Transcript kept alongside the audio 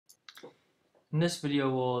In this video,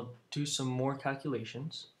 we'll do some more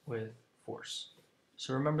calculations with force.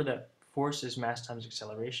 So remember that force is mass times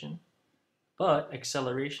acceleration, but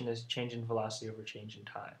acceleration is change in velocity over change in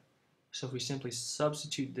time. So if we simply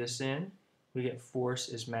substitute this in, we get force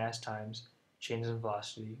is mass times change in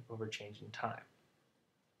velocity over change in time.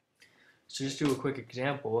 So just do a quick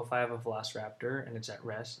example. If I have a velociraptor and it's at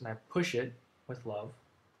rest and I push it with love,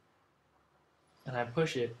 and I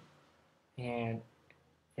push it and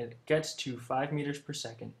it gets to 5 meters per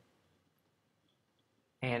second,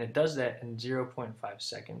 and it does that in 0.5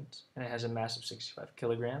 seconds, and it has a mass of 65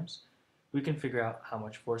 kilograms, we can figure out how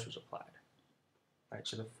much force was applied. All right,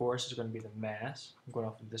 so the force is going to be the mass, I'm going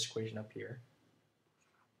off of this equation up here,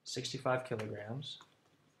 65 kilograms,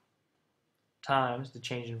 times the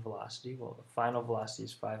change in velocity. Well, the final velocity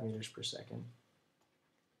is 5 meters per second.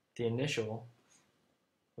 The initial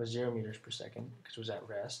was 0 meters per second because it was at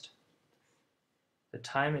rest. The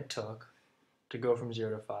time it took to go from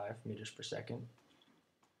 0 to 5 meters per second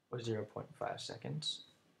was 0.5 seconds,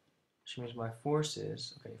 which means my force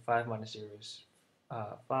is, 5 minus 0 is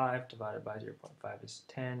 5, divided by 0.5 is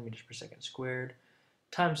 10 meters per second squared,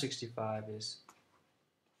 times 65 is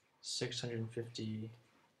 650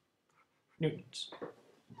 newtons.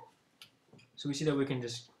 So we see that we can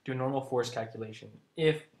just do a normal force calculation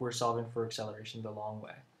if we're solving for acceleration the long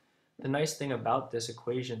way. The nice thing about this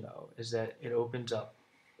equation, though, is that it opens up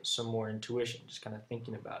some more intuition. Just kind of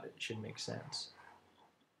thinking about it should make sense.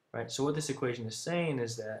 Right? So what this equation is saying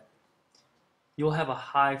is that you'll have a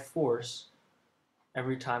high force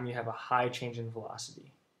every time you have a high change in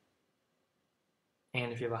velocity.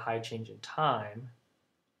 And if you have a high change in time,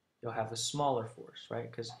 you'll have a smaller force, right?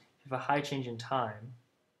 Because if you have a high change in time,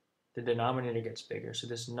 the denominator gets bigger. So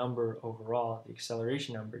this number overall, the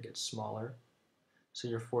acceleration number, gets smaller. So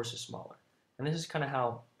your force is smaller. And this is kind of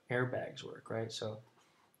how airbags work, right? So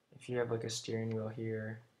if you have like a steering wheel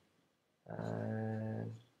here, and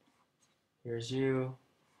here's you.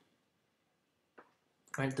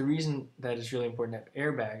 Right, the reason that it's really important to have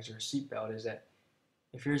airbags or a seatbelt is that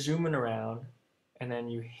if you're zooming around and then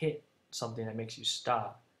you hit something that makes you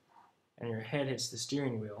stop and your head hits the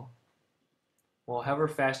steering wheel, well, however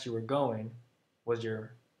fast you were going was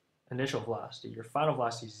your initial velocity. Your final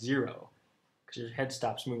velocity is 0 because your head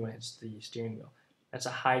stops moving when it hits the steering wheel. That's a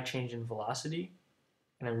high change in velocity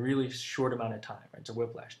in a really short amount of time. Right? It's a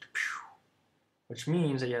whiplash, which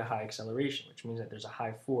means that you had a high acceleration, which means that there's a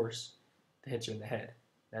high force that hits you in the head.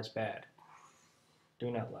 That's bad. Do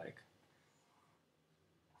not like.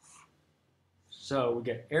 So we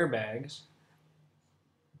get airbags,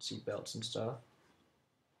 seat belts and stuff.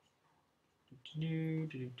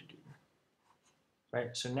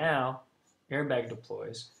 Right, so now airbag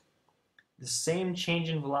deploys. The same change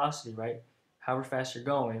in velocity, right? However fast you're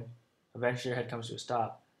going, eventually your head comes to a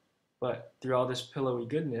stop. But through all this pillowy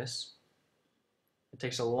goodness, it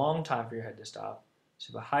takes a long time for your head to stop. So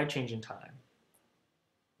you have a high change in time,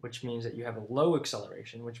 which means that you have a low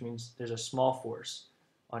acceleration, which means there's a small force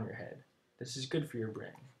on your head. This is good for your brain.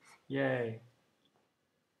 Yay.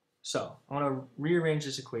 So I want to rearrange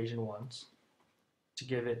this equation once to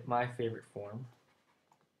give it my favorite form.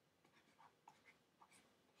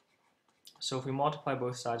 So if we multiply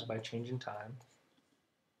both sides by change in time,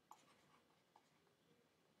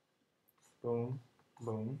 boom,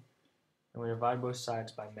 boom, and we divide both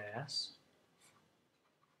sides by mass,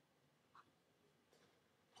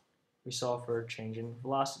 we solve for change in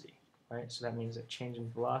velocity, right? So that means that change in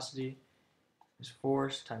velocity is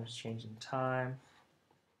force times change in time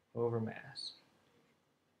over mass.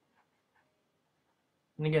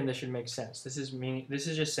 And again, this should make sense. This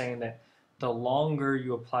is just saying that the longer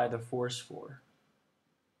you apply the force for,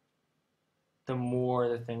 the more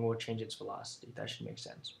the thing will change its velocity. That should make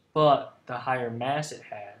sense. But the higher mass it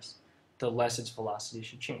has, the less its velocity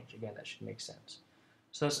should change. Again, that should make sense.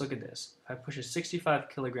 So let's look at this. If I push a 65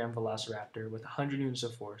 kilogram velociraptor with 100 newtons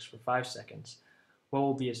of force for 5 seconds, what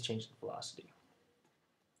will be its change in velocity?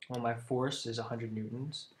 Well, my force is 100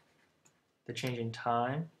 newtons. The change in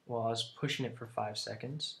time, well, I was pushing it for 5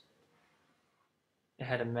 seconds. It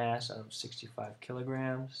had a mass of 65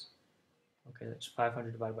 kilograms. Okay, that's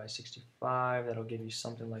 500 divided by 65. That'll give you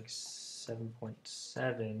something like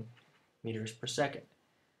 7.7 meters per second,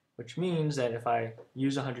 which means that if I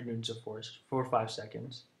use 100 newtons of force for 5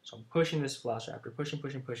 seconds, so I'm pushing this velociraptor,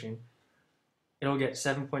 pushing, it'll get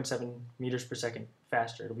 7.7 meters per second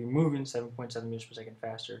faster. It'll be moving 7.7 meters per second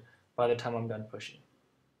faster by the time I'm done pushing.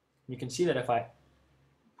 You can see that if I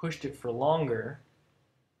pushed it for longer,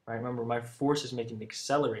 right, remember my force is making it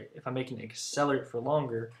accelerate. If I'm making it accelerate for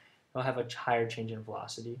longer, it'll have a higher change in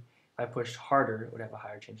velocity. If I pushed harder, it would have a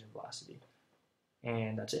higher change in velocity.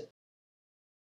 And that's it.